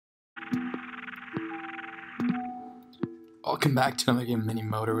Welcome back to another game of Mini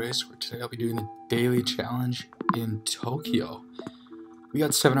Motorways, where today I'll be doing the daily challenge in Tokyo. We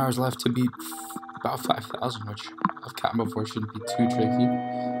got 7 hours left to beat about 5,000, which I've gotten before, shouldn't be too tricky.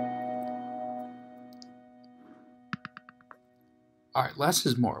 Alright, less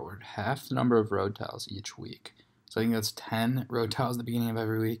is more. We're at half the number of road tiles each week. So I think that's 10 road tiles at the beginning of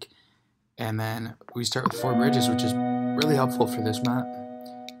every week. And then we start with 4 bridges, which is really helpful for this map.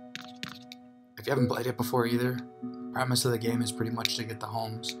 If you haven't played it before either, the premise of the game is pretty much to get the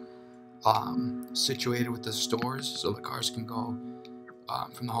homes situated with the stores, so the cars can go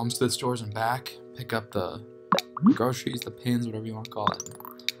from the homes to the stores and back, pick up the groceries, the pins, whatever you want to call it,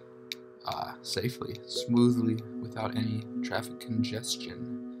 safely, smoothly, without any traffic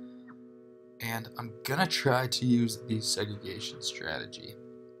congestion. And I'm gonna try to use the segregation strategy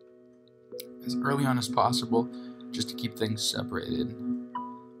as early on as possible, just to keep things separated.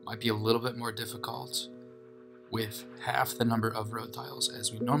 Might be a little bit more difficult with half the number of road tiles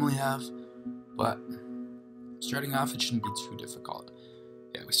as we normally have, but starting off it shouldn't be too difficult.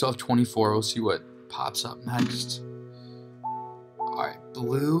 Yeah, we still have 24. We'll see what pops up next. Alright,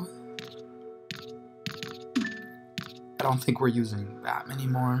 blue. I don't think we're using that many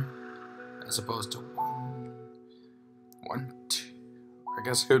more, as opposed to one, two. I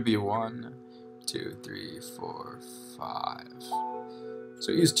guess it would be 1, 2, 3, 4, 5.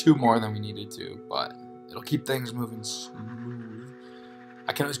 So we used 2 more than we needed to, but it'll keep things moving smooth.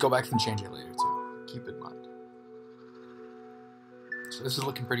 I can always go back and change it later too, keep in mind. So this is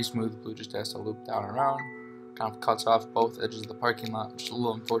looking pretty smooth. Blue just has to loop down and around. Kind of cuts off both edges of the parking lot, which is a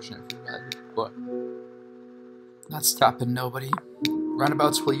little unfortunate for red, but not stopping nobody.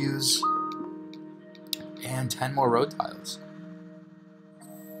 Roundabouts we'll use, and 10 more road tiles.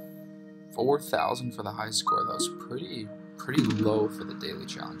 4,000 for the high score. That was pretty low for the daily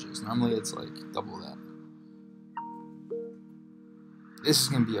challenges. Normally it's like double that. This is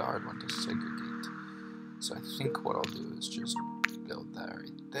going to be a hard one to segregate. So I think what I'll do is just build that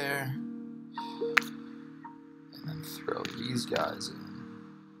right there. And then throw these guys in.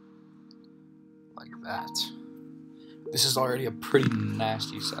 Like that. This is already a pretty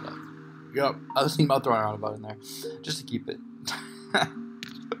nasty setup. Yep, I was thinking about throwing a roundabout in there. Just to keep it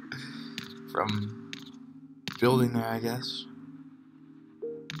from building there, I guess.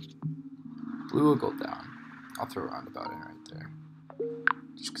 Blue will go down. I'll throw a roundabout in right there.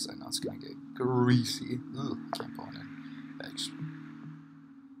 Just because I know it's going to get greasy. Ugh, can't pull it in. Thanks.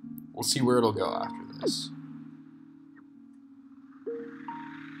 We'll see where it'll go after this.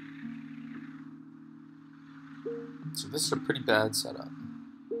 So this is a pretty bad setup.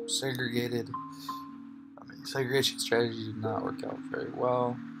 Segregated. I mean, segregation strategy did not work out very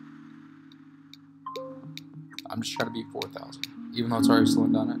well. I'm just trying to beat 4,000, even though it's already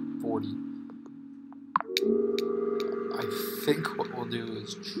slowing down at 40. I think what we'll do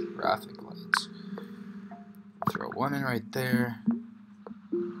is traffic lights. Throw one in right there.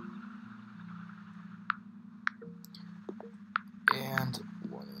 And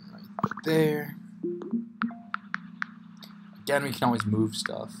one in right there. Again, we can always move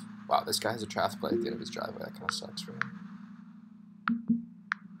stuff. Wow, this guy has a traffic light at the end of his driveway. That kind of sucks for him.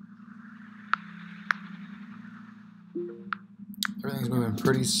 Everything's moving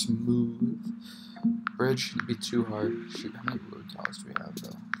pretty smooth. Bridge shouldn't be too hard. Shoot, how many road tiles do we have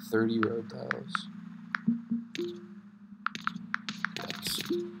though? 30 road tiles. Yikes.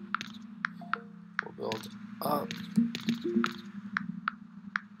 We'll build up.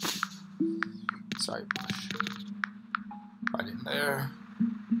 Sorry, push. Right in there.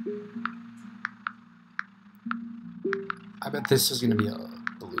 I bet this is going to be a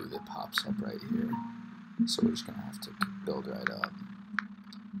blue that pops up right here. So we're just going to have to build right up.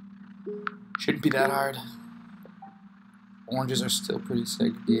 Shouldn't be that hard. Oranges are still pretty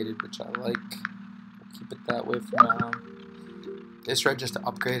segregated, which I like. We'll keep it that way for now. This red just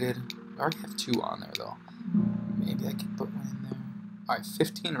upgraded. I already have 2 on there though. Maybe I can put one in there. Alright,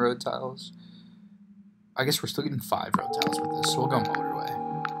 15 road tiles. I guess we're still getting 5 road tiles with this, so we'll go motorway.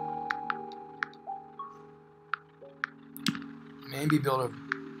 Maybe build a...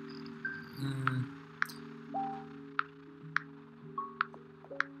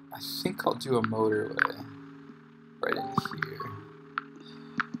 I think I'll do a motorway right in here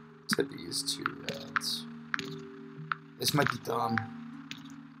to these 2 reds. This might be dumb.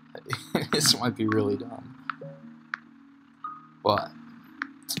 This might be really dumb. But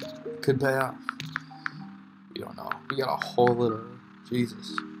could pay off. We don't know. We got a whole little...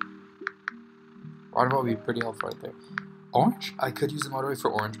 Jesus. Roundabout would be pretty helpful right there. Orange? I could use the motorway for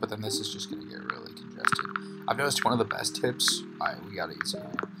orange, but then this is just going to get really congested. I've noticed one of the best tips... Alright, we gotta use it.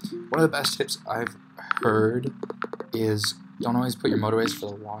 One of the best tips I've heard is don't always put your motorways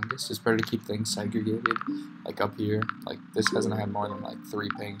for the longest. It's better to keep things segregated, like up here. Like this hasn't had more than like 3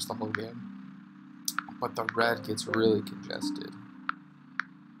 pings the whole game. But the red gets really congested.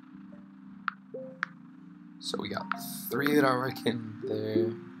 So we got 3 that are working there.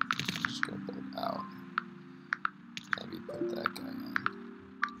 I'm just gonna put it out. Maybe put that guy in.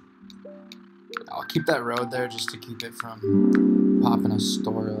 I'll keep that road there just to keep it from popping a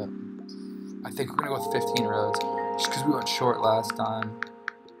store up. I think we're gonna go with 15 roads, just because we went short last time.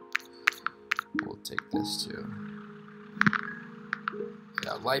 We'll take this too.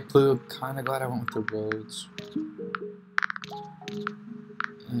 Yeah, light blue. Kind of glad I went with the roads.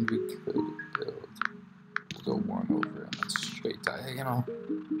 And we could build. We'll go 1 over and then straight diagonal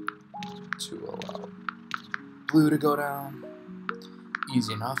to allow blue to go down.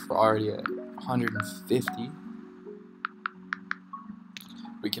 Easy enough. We're already at 150.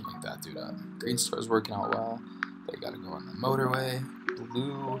 We can make that dude up. Green store's working out well. They gotta go on the motorway.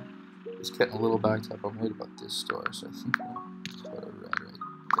 Blue is getting a little backed up. I'm worried about this store, so I think I'll put a red right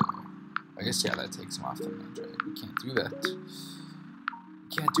there. I guess, yeah, that takes him off the main drag. We can't do that.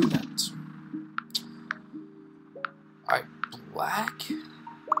 We can't do that. Alright, black.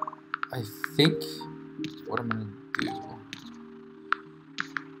 I think what I'm gonna do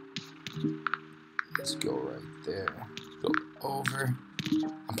is go right there. Go over.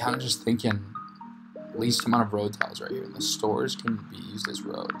 I'm kind of just thinking least amount of road tiles right here. And the stores can be used as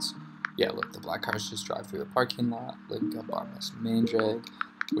roads. Yeah, look, the black cars just drive through the parking lot, link up on this main drag,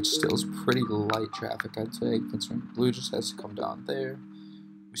 which still is pretty light traffic, I'd say, considering blue just has to come down there.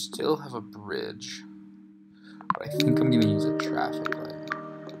 We still have a bridge, but I think I'm going to use a traffic light.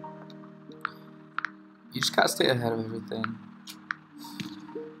 You just got to stay ahead of everything.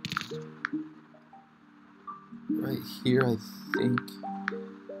 Right here, I think.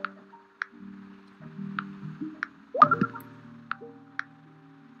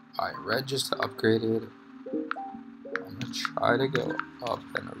 Alright, red just upgraded. I'm gonna try to go up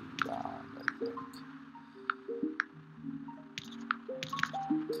and around, I think.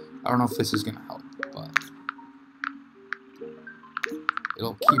 I don't know if this is gonna help, but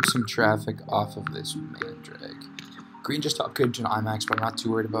it'll keep some traffic off of this main drag. Green just upgraded to an IMAX, but I'm not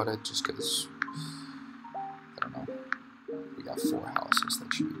too worried about it just because, I don't know, we got 4 houses.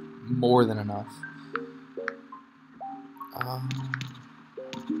 That should be more than enough.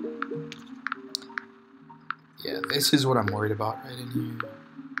 Yeah, this is what I'm worried about right in here.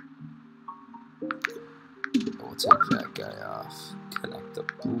 We'll take that guy off. Connect the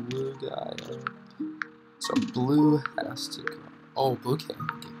blue guy up. So blue has to go. Oh, blue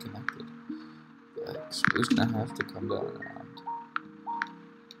can't get connected. Yeah, so blue's gonna have to come down around.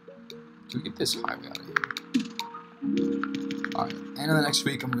 Can we get this highway out of here? Alright, and in the next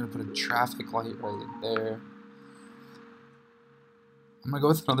week I'm gonna put a traffic light right in there. I'm gonna go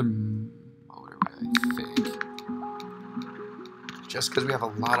with another motorway, I think. Just because we have a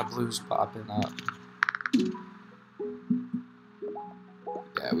lot of blues popping up.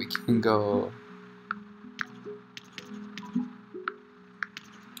 Yeah, we can go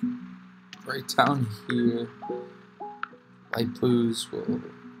right down here. Light blues will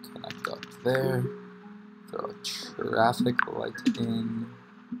connect up there. Throw a traffic light in.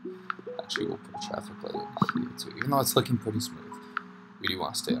 Actually, we'll put a traffic light in here too. Even though it's looking pretty smooth, we do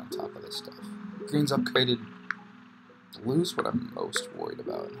want to stay on top of this stuff. Green's upgraded. Blue's what I'm most worried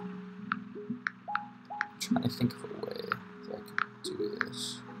about. I'm trying to think of a way that I could do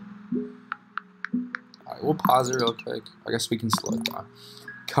this. Alright, we'll pause it real quick. I guess we can slow it down.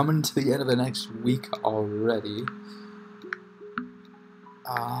 Coming to the end of the next week already.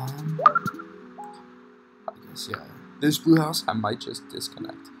 I guess, yeah. This blue house, I might just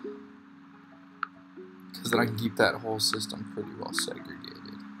disconnect. Because then I can keep that whole system pretty well segregated.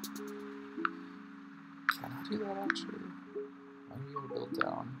 Can I do that actually? Maybe I'll build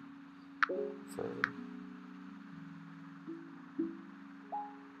down for...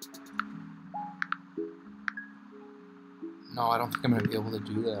 No, I don't think I'm going to be able to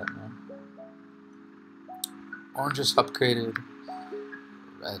do that, man. Orange just upgraded.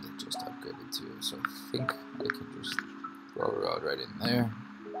 Red just upgraded too, so I think I can just throw a road right in there.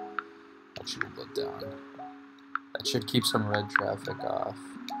 Actually, we'll build down. That should keep some red traffic off.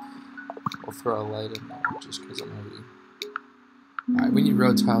 We'll throw a light in there just because I'm going to be... Alright, we need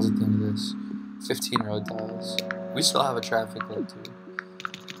road tiles at the end of this. 15 road tiles. We still have a traffic light too.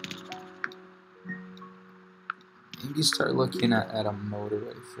 Maybe start looking at a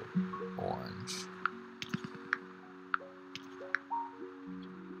motorway for orange.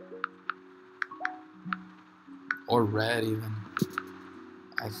 Or red even.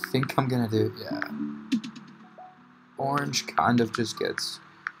 I think I'm gonna do, yeah. Orange kind of just gets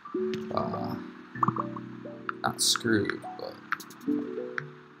not screwed, but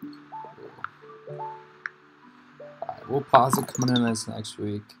alright, we'll pause it coming in this next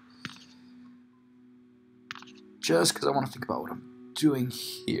week. Just because I want to think about what I'm doing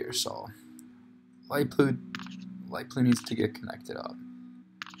here. So light blue needs to get connected up.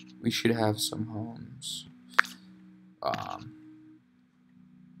 We should have some homes.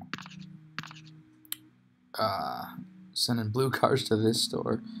 Sending blue cars to this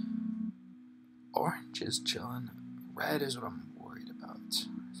store. Orange is chilling. Red is what I'm worried about.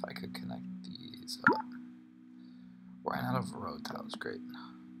 If I could connect these up. Ran out of road tiles, great.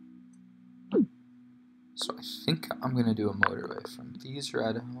 So I think I'm gonna do a motorway from these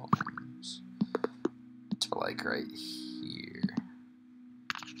red homes to like right here.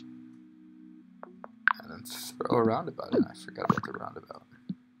 And then throw a roundabout in. I forgot about the roundabout.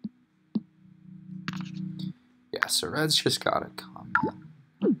 Yeah, so red's just gotta come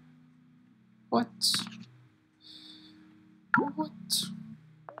in. What?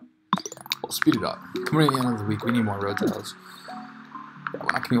 We'll speed it up. Coming to the end of the week, we need more road tiles. Yeah,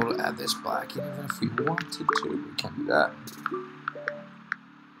 we're not gonna be able to add this black, and even if we wanted to, we can't do that.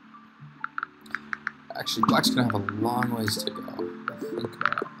 Actually, black's gonna have a long ways to go. I think I'm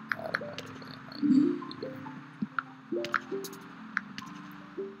gonna add another lane right here.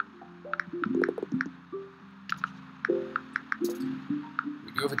 We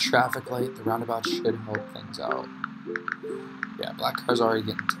do have a traffic light. The roundabout should help things out. Yeah, black car's already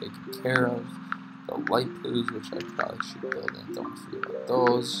getting taken care of. The light blues, which I probably should build in. Don't forget about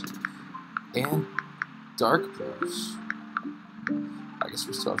those. And dark blues. I guess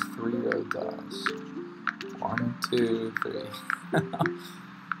we still have 3 road tiles. 1, 2, 3.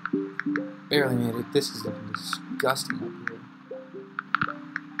 Barely made it. This is looking disgusting up here.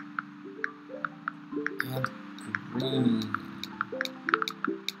 And green.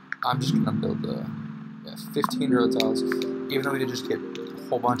 I'm just gonna build the 15 road tiles. Even though we did just get a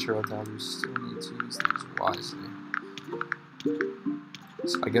whole bunch of road tiles, we still need to use these wisely.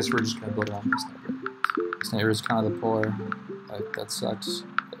 So I guess we're just gonna build around this neighbor. This neighbor is kind of the poor. Like, that sucks.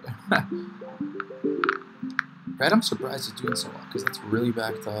 Red, I'm surprised it's doing so well because that's really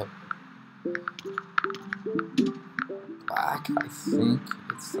backed up. Black, I think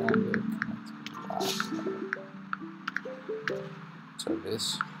it's time to connect black. So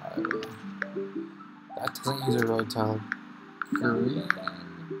this highway. That doesn't use a road tile. Green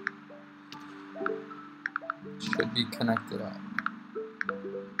should be connected up.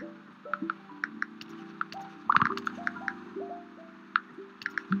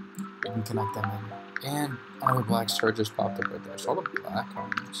 We can connect them in. And another black star just popped up right there. So all the black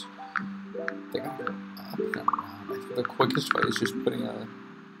homes, they gotta go up and around. I think the quickest way is just putting a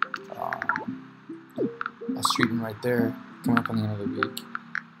street in right there, coming up on the end of the week.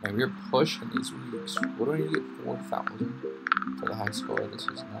 Man, we're pushing these weeks. What do I need to get 4,000 for the high score? This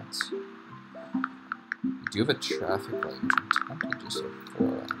is nuts. We do have a traffic light, which I'm tempted just to throw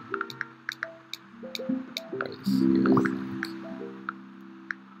in right here, I think.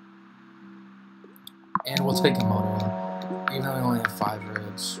 And we'll take a motorway, even though we only have 5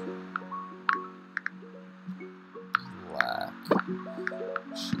 roads. Black.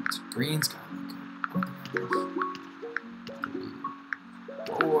 Shoot. Green's got to go.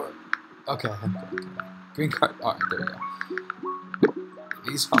 Okay. Green card. Alright, there we go.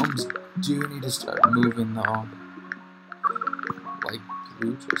 These homes do need to start moving though. Like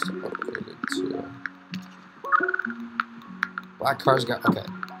blue just upgraded too. Black cars got. Okay.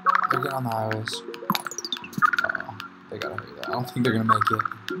 They're getting on the highways. They gotta hurry that. I don't think they're gonna make it.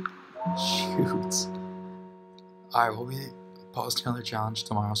 Shoot. Alright, we'll be posting another challenge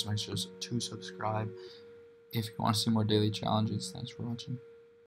tomorrow, so make sure to subscribe if you want to see more daily challenges. Thanks for watching.